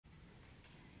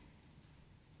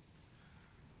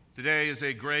Today is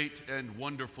a great and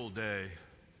wonderful day,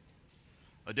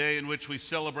 a day in which we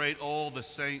celebrate all the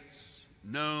saints,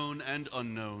 known and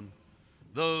unknown,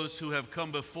 those who have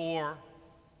come before,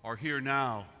 are here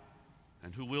now,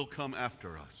 and who will come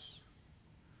after us.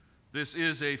 This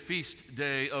is a feast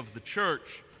day of the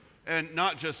church, and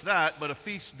not just that, but a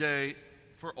feast day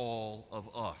for all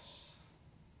of us.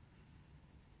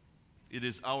 It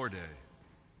is our day,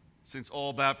 since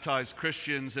all baptized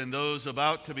Christians and those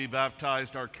about to be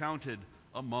baptized are counted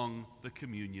among the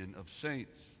communion of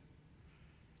saints.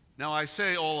 Now, I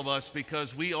say all of us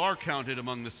because we are counted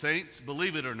among the saints,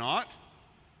 believe it or not,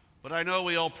 but I know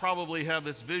we all probably have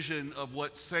this vision of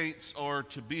what saints are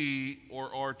to be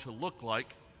or are to look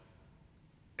like,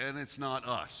 and it's not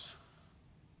us.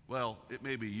 Well, it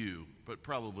may be you, but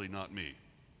probably not me.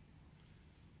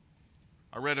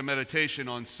 I read a meditation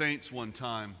on saints one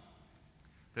time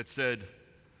that said,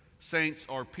 saints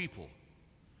are people,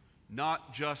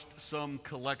 not just some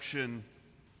collection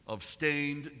of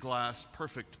stained glass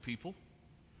perfect people,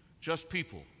 just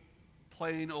people,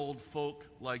 plain old folk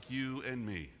like you and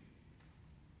me.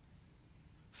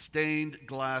 Stained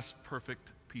glass perfect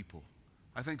people.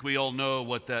 I think we all know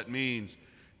what that means.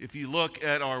 If you look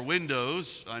at our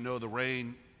windows, I know the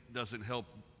rain doesn't help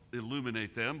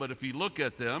illuminate them, but if you look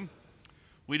at them,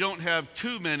 we don't have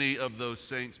too many of those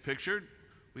saints pictured.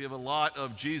 We have a lot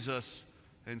of Jesus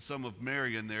and some of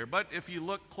Mary in there. But if you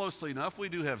look closely enough, we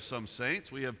do have some saints.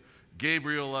 We have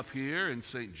Gabriel up here and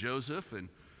St. Joseph and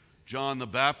John the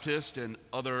Baptist and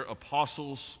other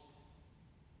apostles.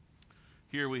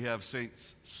 Here we have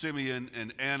Saints Simeon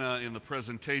and Anna in the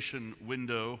presentation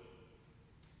window.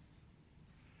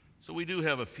 So we do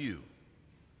have a few.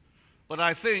 But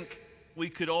I think we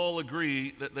could all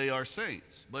agree that they are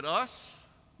saints. But us,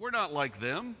 we're not like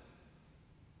them.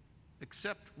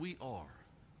 Except we are.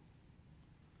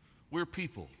 We're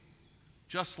people,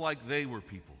 just like they were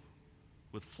people,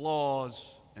 with flaws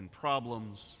and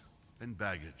problems and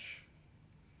baggage.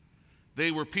 They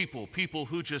were people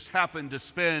who just happened to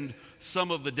spend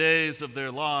some of the days of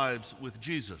their lives with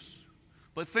Jesus.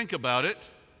 But think about it.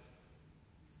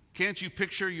 Can't you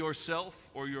picture yourself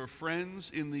or your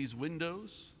friends in these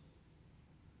windows?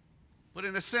 But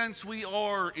in a sense, we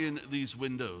are in these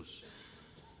windows,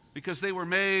 because they were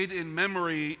made in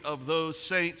memory of those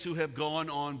saints who have gone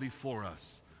on before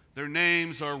us. Their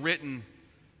names are written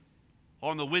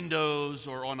on the windows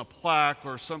or on a plaque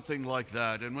or something like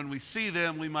that. And when we see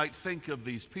them, we might think of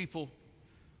these people.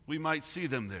 We might see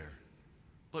them there.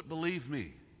 But believe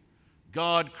me,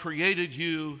 God created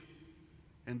you,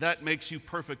 and that makes you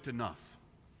perfect enough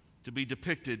to be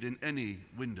depicted in any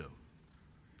window,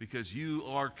 because you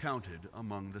are counted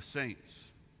among the saints.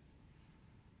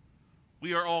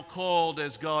 We are all called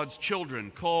as God's children,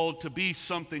 called to be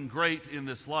something great in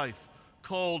this life,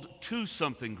 called to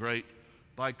something great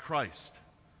by Christ,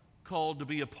 called to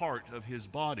be a part of His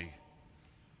body.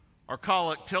 Our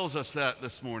collect tells us that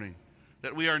this morning,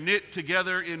 that we are knit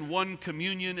together in one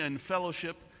communion and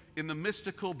fellowship in the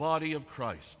mystical body of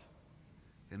Christ.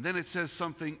 And then it says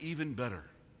something even better.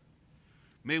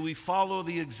 May we follow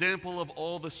the example of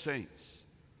all the saints,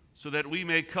 so that we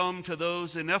may come to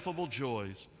those ineffable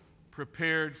joys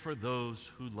prepared for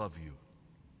those who love you.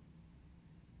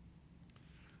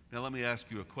 Now let me ask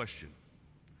you a question.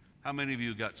 How many of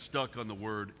you got stuck on the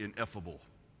word ineffable?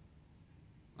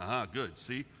 Good.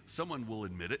 See, someone will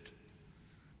admit it.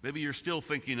 Maybe you're still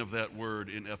thinking of that word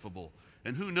ineffable.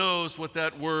 And who knows what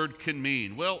that word can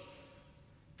mean? Well,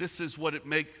 this is what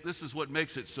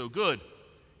makes it so good.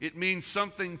 It means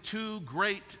something too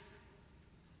great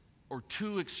or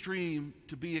too extreme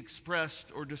to be expressed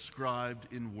or described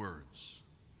in words.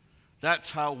 That's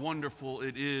how wonderful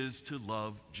it is to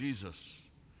love Jesus,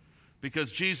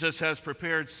 because Jesus has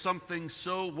prepared something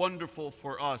so wonderful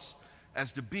for us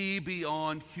as to be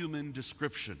beyond human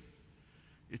description.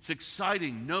 It's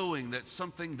exciting knowing that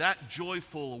something that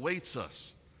joyful awaits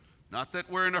us. Not that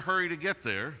we're in a hurry to get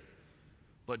there,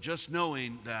 but just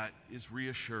knowing that is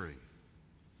reassuring.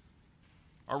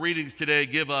 Our readings today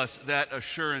give us that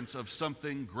assurance of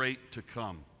something great to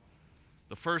come.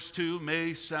 The first two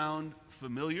may sound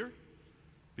familiar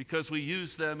because we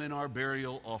use them in our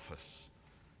burial office.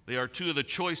 They are two of the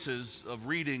choices of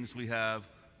readings we have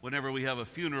whenever we have a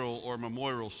funeral or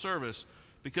memorial service,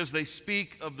 because they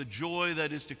speak of the joy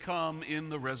that is to come in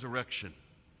the resurrection.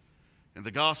 And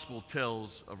the gospel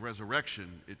tells of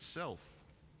resurrection itself.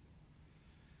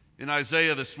 In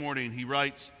Isaiah this morning, he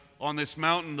writes, "On this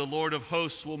mountain the Lord of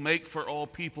hosts will make for all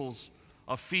peoples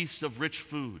a feast of rich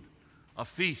food, a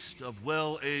feast of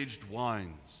well-aged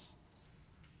wines."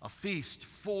 A feast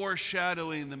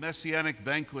foreshadowing the messianic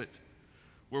banquet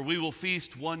where we will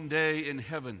feast one day in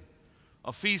heaven,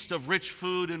 a feast of rich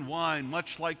food and wine,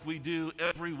 much like we do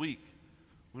every week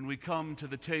when we come to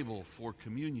the table for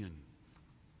communion.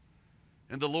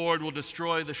 And the Lord will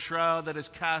destroy the shroud that is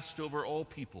cast over all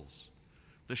peoples,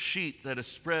 the sheet that is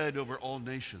spread over all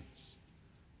nations,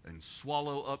 and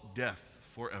swallow up death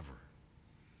forever.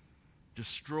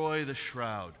 Destroy the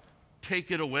shroud.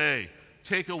 Take it away.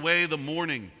 Take away the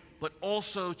mourning, but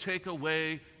also take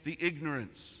away the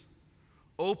ignorance.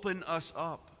 Open us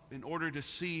up in order to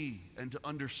see and to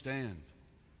understand.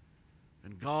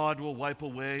 And God will wipe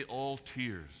away all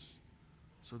tears,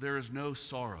 so there is no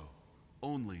sorrow,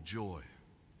 only joy.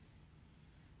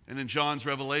 And in John's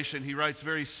Revelation, he writes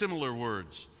very similar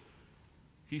words.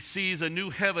 He sees a new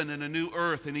heaven and a new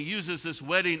earth, and he uses this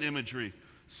wedding imagery,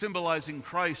 symbolizing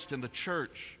Christ and the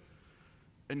church.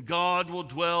 And God will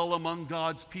dwell among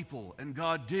God's people, and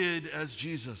God did as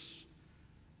Jesus.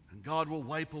 And God will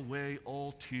wipe away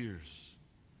all tears.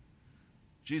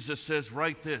 Jesus says,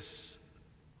 write this,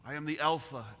 I am the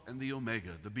Alpha and the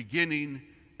Omega, the beginning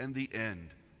and the end,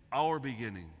 our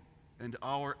beginning and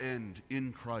our end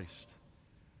in Christ.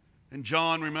 And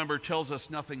John, remember, tells us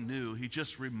nothing new. He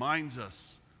just reminds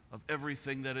us of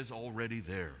everything that is already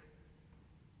there.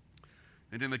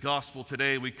 And in the gospel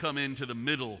today, we come into the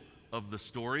middle of the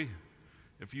story.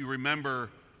 If you remember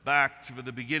back to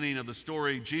the beginning of the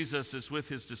story, Jesus is with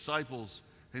his disciples,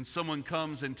 and someone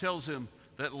comes and tells him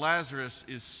that Lazarus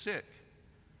is sick.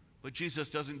 But Jesus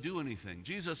doesn't do anything.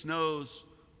 Jesus knows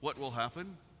what will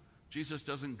happen. Jesus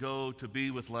doesn't go to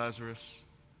be with Lazarus.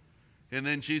 And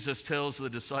then Jesus tells the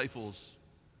disciples,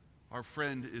 our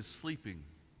friend is sleeping.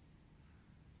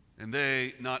 And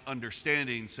they, not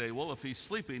understanding, say, well, if he's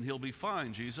sleeping, he'll be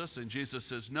fine, Jesus. And Jesus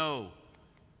says, no,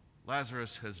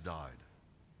 Lazarus has died.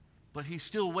 But he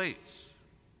still waits.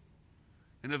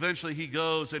 And eventually he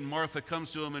goes, and Martha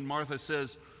comes to him, and Martha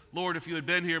says, Lord, if you had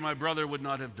been here, my brother would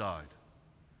not have died.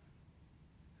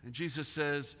 And Jesus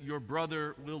says, your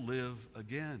brother will live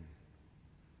again.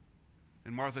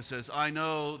 And Martha says, I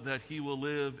know that he will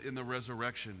live in the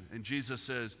resurrection. And Jesus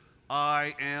says,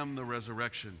 I am the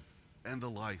resurrection and the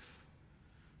life.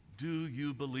 Do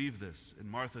you believe this? And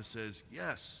Martha says,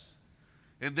 yes.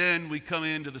 And then we come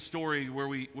into the story where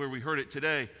we heard it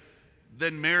today.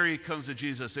 Then Mary comes to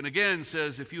Jesus and again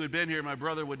says, if you had been here, my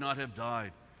brother would not have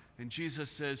died. And Jesus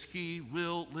says, he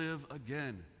will live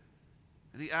again.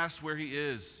 And he asks where he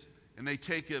is, and they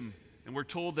take him, and we're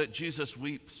told that Jesus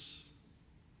weeps.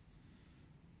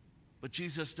 But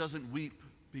Jesus doesn't weep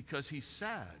because he's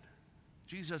sad.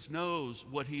 Jesus knows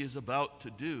what he is about to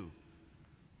do.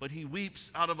 But he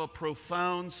weeps out of a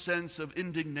profound sense of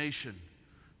indignation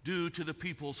due to the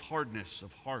people's hardness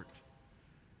of heart.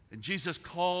 And Jesus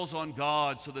calls on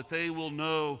God so that they will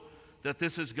know that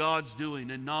this is God's doing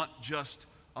and not just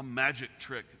a magic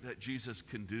trick that Jesus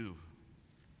can do.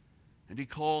 And he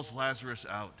calls Lazarus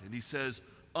out, and he says,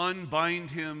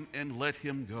 unbind him and let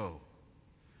him go.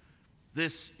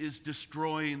 This is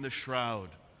destroying the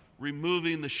shroud,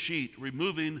 removing the sheet,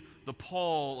 removing the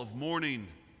pall of mourning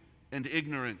and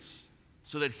ignorance,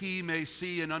 so that he may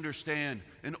see and understand,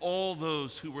 and all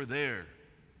those who were there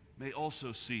may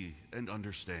also see and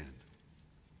understand.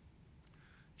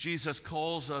 Jesus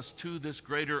calls us to this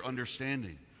greater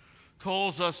understanding,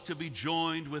 calls us to be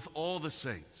joined with all the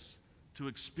saints to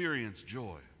experience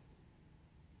joy.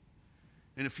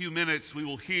 In a few minutes, we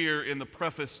will hear in the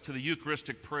preface to the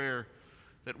Eucharistic prayer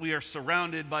that we are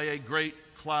surrounded by a great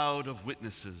cloud of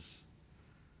witnesses.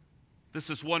 This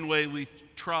is one way we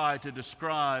try to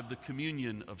describe the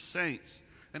communion of saints.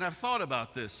 And I've thought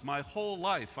about this my whole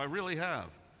life, I really have.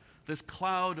 This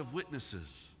cloud of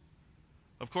witnesses.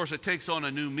 Of course, it takes on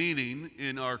a new meaning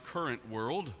in our current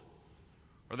world.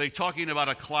 Are they talking about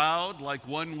a cloud like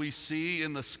one we see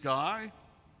in the sky?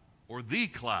 Or the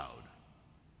cloud?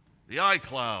 The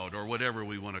iCloud, or whatever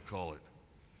we want to call it.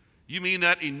 You mean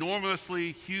that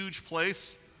enormously huge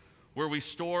place where we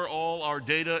store all our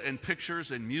data and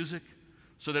pictures and music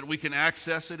so that we can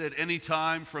access it at any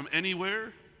time from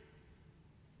anywhere?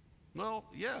 Well,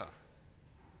 yeah.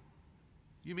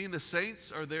 You mean the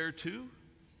saints are there too?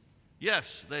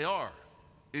 Yes, they are,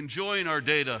 enjoying our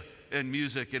data and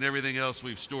music and everything else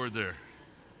we've stored there.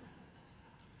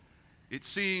 It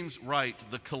seems right,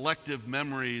 the collective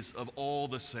memories of all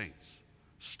the saints,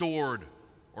 stored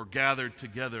or gathered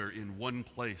together in one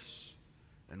place.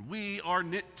 And we are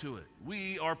knit to it.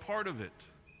 We are part of it.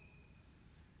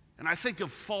 And I think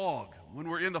of fog, when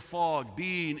we're in the fog,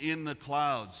 being in the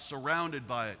clouds, surrounded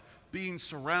by it, being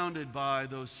surrounded by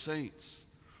those saints,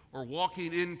 or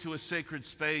walking into a sacred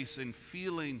space and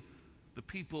feeling the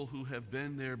people who have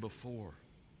been there before.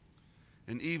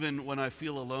 And even when I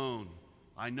feel alone,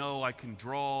 I know I can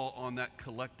draw on that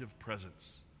collective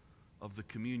presence of the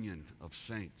communion of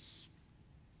saints.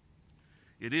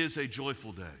 It is a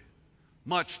joyful day,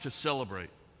 much to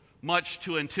celebrate, much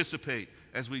to anticipate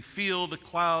as we feel the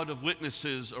cloud of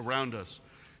witnesses around us,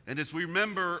 and as we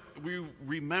remember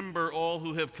all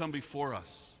who have come before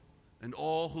us and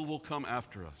all who will come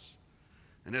after us.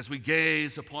 And as we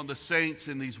gaze upon the saints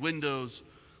in these windows,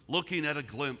 looking at a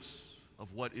glimpse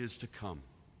of what is to come,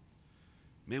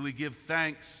 may we give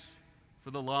thanks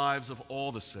for the lives of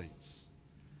all the saints,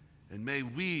 and may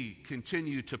we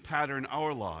continue to pattern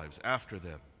our lives after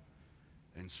them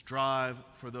and strive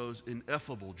for those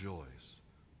ineffable joys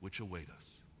which await us.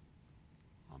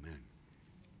 Amen.